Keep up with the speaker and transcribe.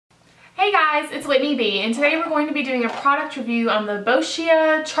Hey guys, it's Whitney B, and today we're going to be doing a product review on the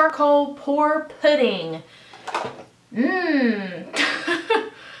Boscia Charcoal Pore Pudding.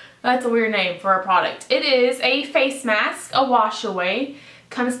 That's a weird name for a product. It is a face mask, a wash away.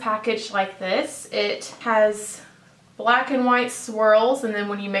 Comes packaged like this. It has black and white swirls, and then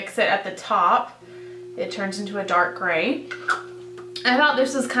when you mix it at the top, it turns into a dark gray. I thought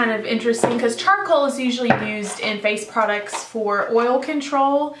this was kind of interesting because charcoal is usually used in face products for oil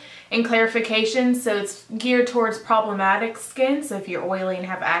control and clarification, so it's geared towards problematic skin, so if you're oily and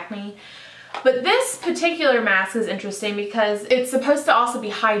have acne. But this particular mask is interesting because it's supposed to also be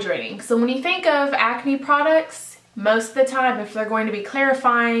hydrating. So when you think of acne products, most of the time if they're going to be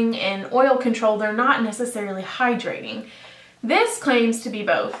clarifying and oil control, they're not necessarily hydrating. This claims to be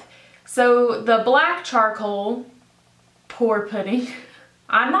both. So the black charcoal pore pudding,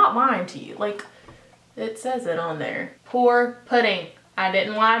 I'm not lying to you, like it says it on there, pore pudding. I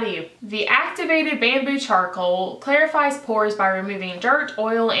didn't lie to you. The activated bamboo charcoal clarifies pores by removing dirt,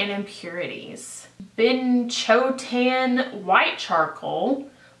 oil, and impurities. Benchotan white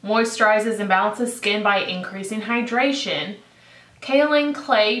charcoal moisturizes and balances skin by increasing hydration. Kaolin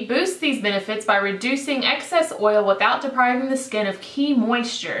clay boosts these benefits by reducing excess oil without depriving the skin of key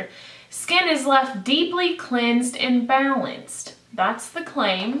moisture. Skin is left deeply cleansed and balanced. That's the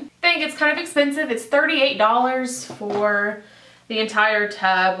claim. I think it's kind of expensive. It's $38 for the entire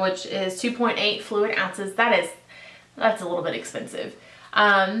tub, which is 2.8 fluid ounces. That's a little bit expensive.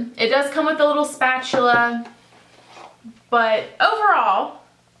 It does come with a little spatula, but overall,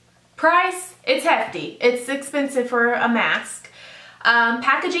 price, it's hefty. It's expensive for a mask.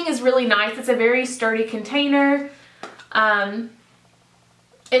 Packaging is really nice. It's a very sturdy container.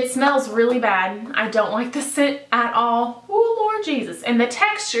 It smells really bad. I don't like the scent at all. Oh, Lord Jesus. And the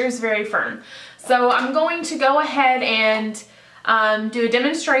texture is very firm. So I'm going to go ahead and do a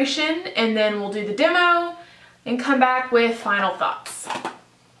demonstration, and then we'll do the demo and come back with final thoughts.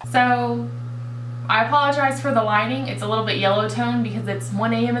 So I apologize for the lighting. It's a little bit yellow tone because it's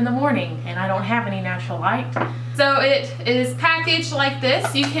 1 a.m. in the morning and I don't have any natural light. So it is packaged like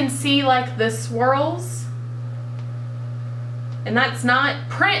this. You can see like the swirls, and that's not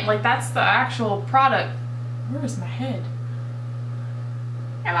print, like that's the actual product. Where is my head?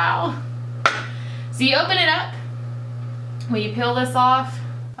 Hello. So you open it up. Will you peel this off?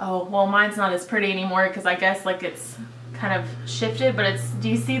 Oh, well, mine's not as pretty anymore because I guess like it's kind of shifted, but do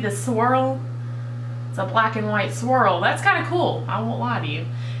you see the swirl? It's a black and white swirl. That's kind of cool. I won't lie to you.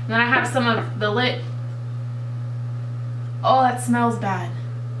 And then I have some of the lit. Oh, that smells bad.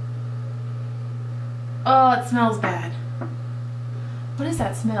 Oh, it smells bad. What is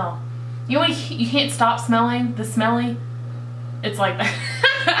that smell? You can't stop smelling the smelly. It's like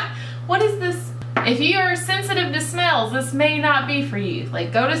that. What is this? If you are sensitive to smells, this may not be for you.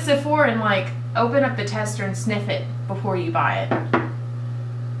 Like, go to Sephora and like open up the tester and sniff it before you buy it.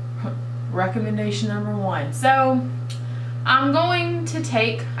 Recommendation number 1. So I'm going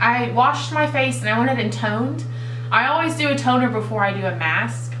to I washed my face and I went ahead and toned. I always do a toner before I do a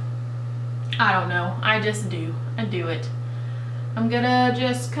mask. I don't know. I just do. I do it. I'm gonna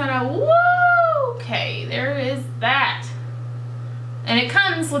just kind of, whoa, okay, there is that. And it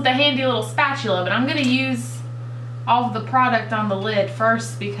comes with a handy little spatula, but I'm gonna use all of the product on the lid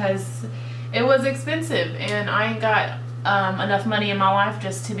first because it was expensive and I ain't got enough money in my life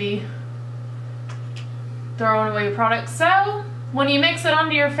just to be throwing away products. So when you mix it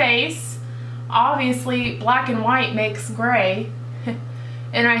onto your face, obviously black and white makes gray.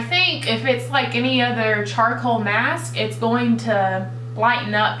 And I think if it's like any other charcoal mask, it's going to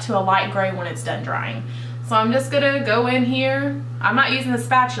lighten up to a light gray when it's done drying. So I'm just gonna go in here. I'm not using the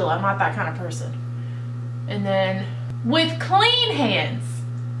spatula, I'm not that kind of person. And then with clean hands,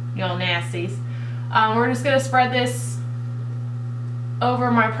 y'all nasties, we're just gonna spread this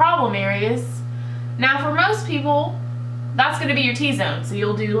over my problem areas. Now for most people, that's gonna be your T-zone. So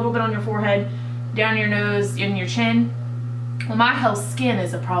you'll do a little bit on your forehead, down your nose, in your chin. Well, my whole skin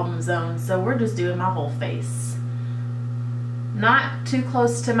is a problem zone, so we're just doing my whole face. Not too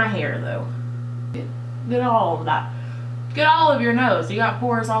close to my hair though. Get all of that. Get all of your nose. You got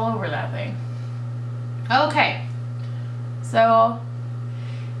pores all over that thing. Okay. So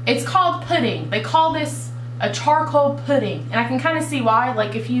it's called pudding. They call this a charcoal pudding. And I can kind of see why.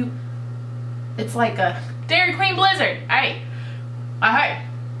 Like if you, it's like a Dairy Queen Blizzard. Hey. Hey.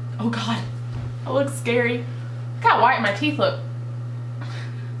 Oh God. That looks scary. Look how white my teeth look.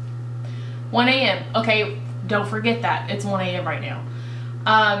 1 a.m. Okay. Don't forget that. It's 1 a.m. right now.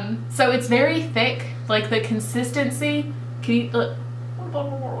 So it's very thick. Like the consistency, can you look?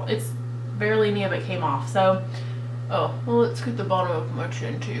 It's barely any of it came off. So, oh, well, let's get the bottom of my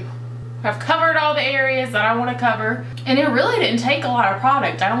chin too. I've covered all the areas that I want to cover. And it really didn't take a lot of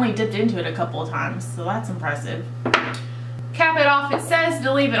product. I only dipped into it a couple of times, so that's impressive. Cap it off. It says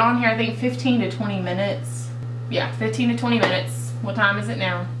to leave it on here, I think 15 to 20 minutes. Yeah, 15 to 20 minutes. What time is it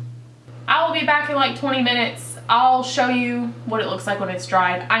now? I will be back in like 20 minutes. I'll show you what it looks like when it's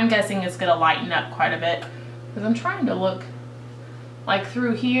dried. I'm guessing it's going to lighten up quite a bit, because I'm trying to look like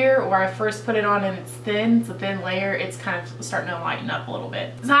through here where I first put it on and it's thin. It's a thin layer. It's kind of starting to lighten up a little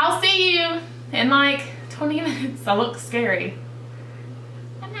bit. So I'll see you in like 20 minutes. I look scary.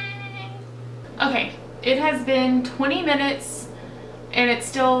 Okay, it has been 20 minutes and it's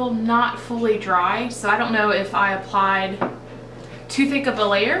still not fully dry. So I don't know if I applied too thick of a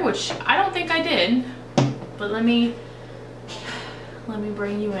layer, which I don't think I did. But let me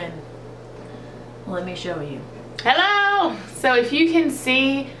bring you in. Let me show you. Hello! So if you can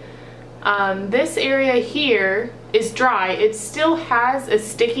see, this area here is dry. It still has a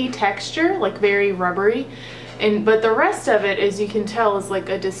sticky texture, like very rubbery, but the rest of it, as you can tell, is like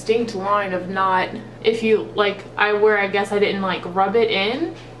a distinct line of not, if you like, where I guess I didn't like rub it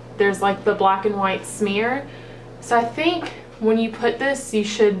in, there's like the black and white smear. So I think when you put this, you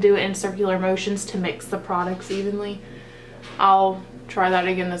should do it in circular motions to mix the products evenly. I'll try that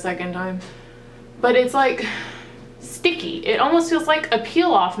again the second time. But it's like sticky. It almost feels like a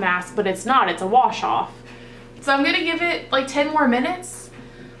peel off mask, but it's not. It's a wash off. So I'm gonna give it like 10 more minutes.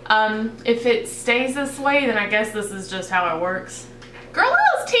 If it stays this way, then I guess this is just how it works. Girl, look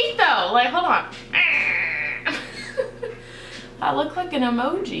at those teeth though. Like, hold on. I look like an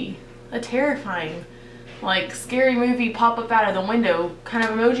emoji. A terrifying, like, scary movie pop up out of the window kind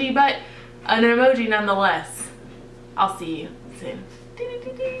of emoji, but an emoji nonetheless. I'll see you soon.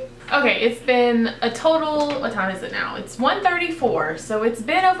 Okay, it's been a total, what time is it now? It's 1:34, so it's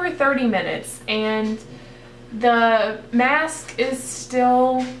been over 30 minutes, and the mask is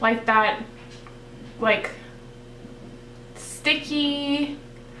still like that, like, sticky,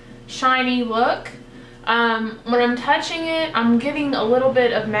 shiny look. When I'm touching it, I'm getting a little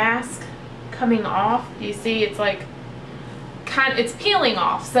bit of mask coming off. You see, it's like, it's peeling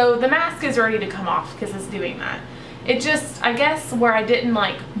off, so the mask is ready to come off because it's doing that. It just, I guess where I didn't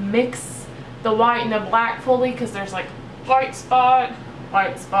like mix the white and the black fully, because there's like white spot,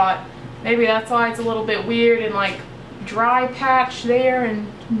 maybe that's why it's a little bit weird, and like dry patch there and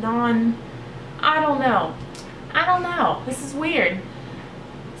I don't know, this is weird.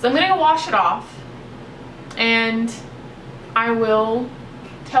 So I'm gonna wash it off and I will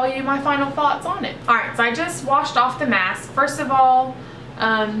tell you my final thoughts on it. Alright, so I just washed off the mask. First of all,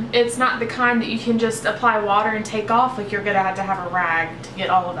 it's not the kind that you can just apply water and take off. Like, you're gonna have to have a rag to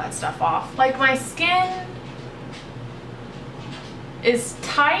get all of that stuff off. Like, my skin is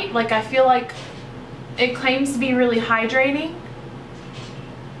tight. Like, I feel like it claims to be really hydrating.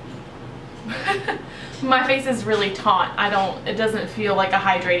 My face is really taut. It doesn't feel like a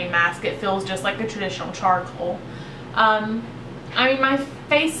hydrating mask. It feels just like a traditional charcoal. I mean, my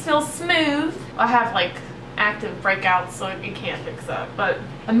face feels smooth. I have like active breakouts, so you can't fix that. But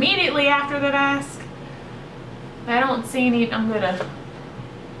immediately after the mask, I don't see any. I'm gonna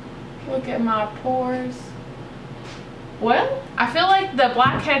look at my pores. Well, I feel like the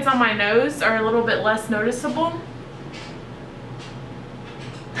blackheads on my nose are a little bit less noticeable.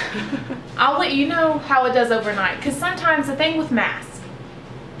 I'll let you know how it does overnight, because sometimes the thing with masks,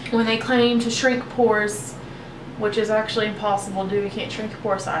 when they claim to shrink pores, which is actually impossible to do, you can't shrink your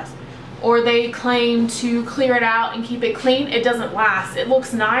pore size, or they claim to clear it out and keep it clean, it doesn't last. It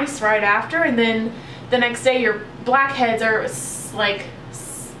looks nice right after, and then the next day your blackheads are like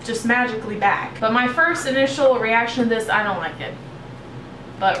just magically back. But my first initial reaction to this, I don't like it.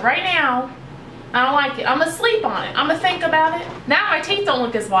 But right now, I don't like it. I'm gonna sleep on it. I'm gonna think about it. Now my teeth don't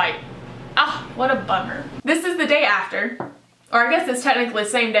look as white. Ah, what a bummer. This is the day after, or I guess it's technically the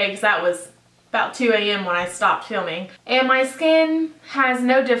same day, because that was about 2 a.m. when I stopped filming. And my skin has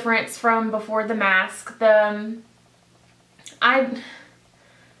no difference from before the mask. I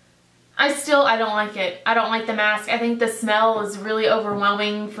don't like it. I don't like the mask. I think the smell is really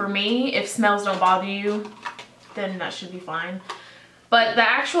overwhelming for me. If smells don't bother you, then that should be fine. But the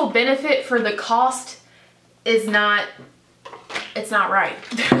actual benefit for the cost is not, it's not right.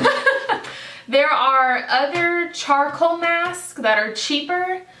 There are other charcoal masks that are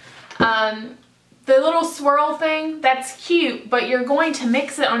cheaper. The little swirl thing, that's cute, but you're going to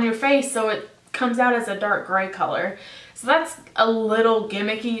mix it on your face so it comes out as a dark gray color. So that's a little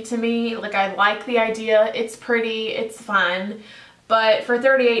gimmicky to me. Like, I like the idea, it's pretty, it's fun, but for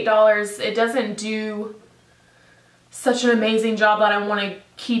 $38 it doesn't do such an amazing job that I want to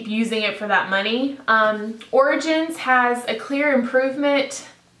keep using it for that money. Origins has a clear improvement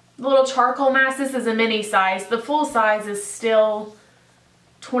little charcoal mask. This is a mini size. The full size is still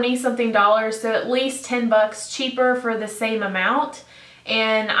 20 something dollars, so at least 10 bucks cheaper for the same amount.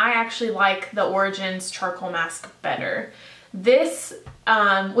 And I actually like the Origins charcoal mask better. This,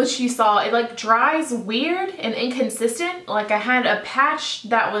 which you saw, it like dries weird and inconsistent. Like I had a patch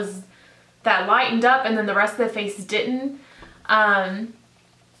that lightened up and then the rest of the face didn't.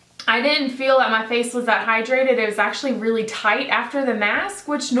 I didn't feel that my face was that hydrated. It was actually really tight after the mask,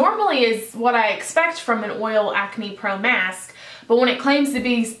 which normally is what I expect from an Oil Acne Pro mask. But when it claims to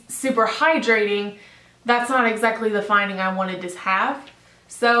be super hydrating, that's not exactly the finding I wanted to have.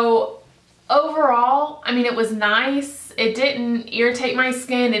 So overall, I mean, it was nice. It didn't irritate my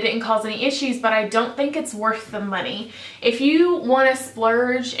skin. It didn't cause any issues, but I don't think it's worth the money. If you want to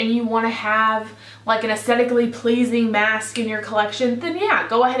splurge and you want to have like an aesthetically pleasing mask in your collection, then yeah,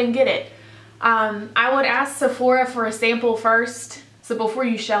 go ahead and get it. I would ask Sephora for a sample first. So before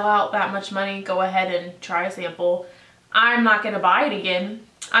you shell out that much money, go ahead and try a sample. I'm not going to buy it again.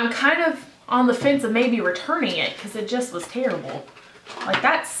 I'm kind of on the fence of maybe returning it because it just was terrible. Like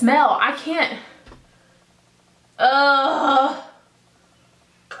that smell, I can't. Oh,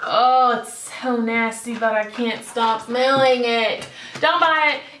 it's so nasty, but I can't stop smelling it. Don't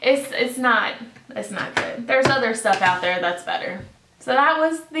buy it. It's not good. There's other stuff out there that's better. So that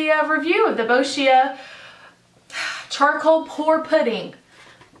was the review of the Boscia charcoal pore pudding.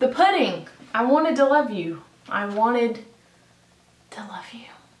 The pudding. I wanted to love you. I wanted to love you.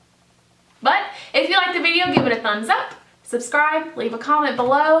 But if you liked the video, give it a thumbs up, subscribe, leave a comment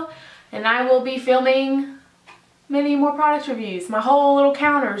below, and I will be filming many more product reviews. My whole little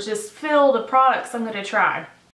counter is just filled with products I'm going to try.